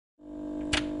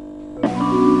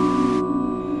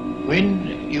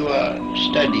When you are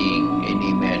studying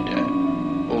any matter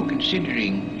or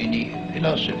considering any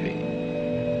philosophy,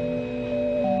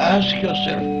 ask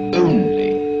yourself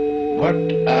only what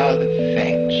are the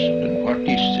facts and what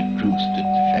is the truth that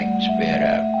the facts bear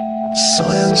out.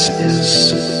 Science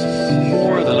is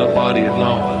more than a body of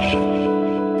knowledge.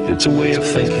 It's a way of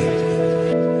thinking,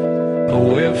 a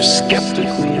way of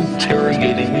skeptically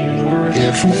interrogating the universe.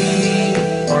 If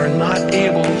we are not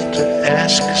able to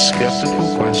ask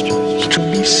skeptical questions, to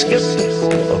be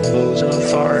skeptical of those in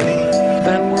authority,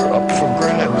 then we're up for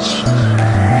grabs.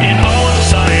 In all of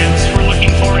science, we're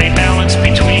looking for a balance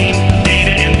between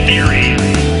data and theory.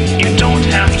 You don't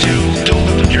have to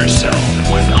delude yourself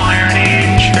with Iron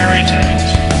Age fairy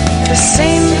tales. The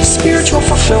same spiritual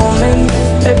fulfillment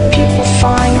that people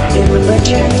find in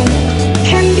religion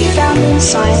can be found in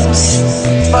science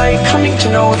by coming to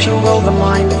know, if you will, the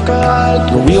mind of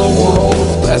God. The real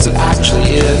world, as it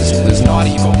actually is not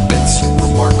evil. It's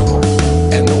remarkable.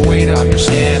 And the way to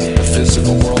understand the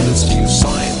physical world is to use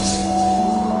science.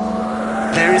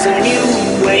 There is a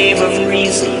new wave of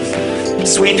reason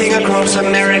sweeping across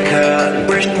America,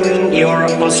 Britain,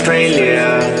 Europe,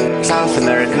 Australia, South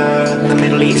America, the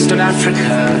Middle East and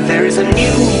Africa. There is a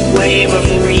new wave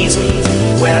of reason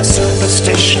where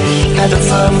superstition had a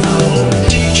firm hold.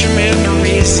 Teach a man to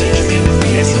reason,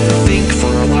 think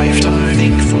for a lifetime,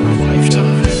 think for a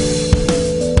lifetime.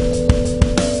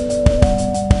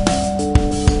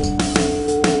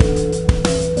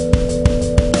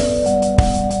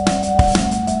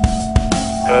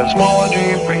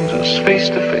 Cosmology brings us face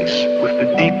to face with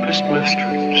the deepest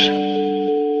mysteries,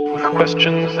 with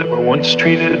questions that were once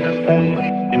treated only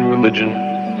in religion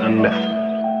and myth.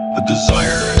 The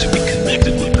desire to be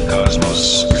connected with the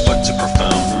cosmos reflects a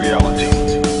profound reality.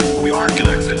 We are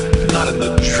connected, not in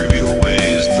the trivial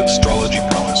ways that astrology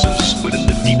promises, but in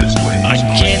the deepest ways. I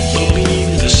can't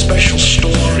believe the special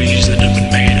stories that have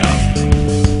been made up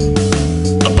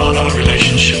about our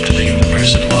relationship to the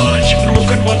universe at large. Look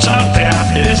at what's out there.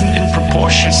 It isn't in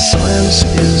proportion. Science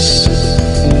is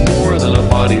more than a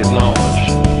body of knowledge.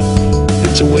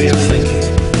 It's a way of thinking,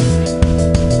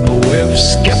 a way of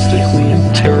skeptically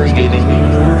interrogating the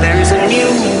universe. There is a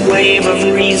new wave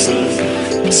of reason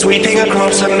sweeping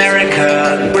across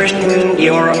America, Britain,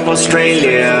 Europe,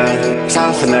 Australia,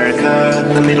 South America,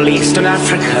 the Middle East and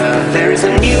Africa. There is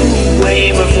a new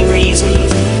wave of reason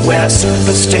where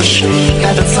superstition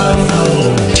had a firm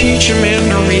hold. Teach a man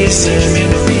to reason,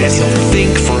 and he'll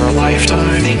think for a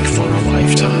lifetime, think for a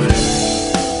lifetime.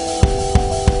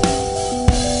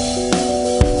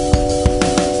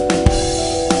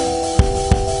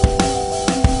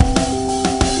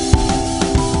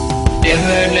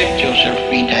 Never let yourself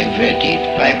be diverted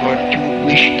by what you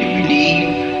wish to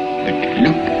believe, but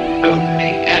look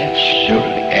only and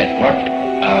solely at what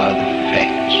are the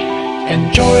facts.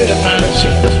 Enjoy the fantasy,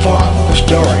 the fun, the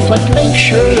story, but make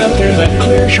sure that there's a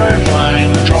clear, sharp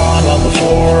line drawn on the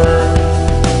floor.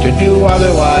 To do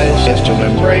otherwise is to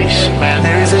embrace man.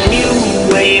 There is a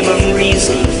new wave of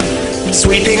reason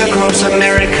sweeping across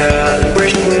America,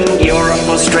 Britain, Europe,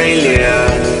 Australia,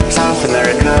 South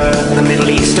America, the Middle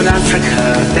East and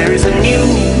Africa. There is a new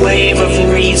wave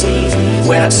of reason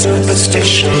where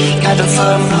superstition had a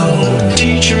firm hold.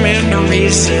 Teach a man to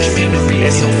reason,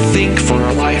 and he'll think for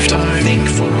a lifetime, think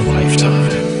for a lifetime.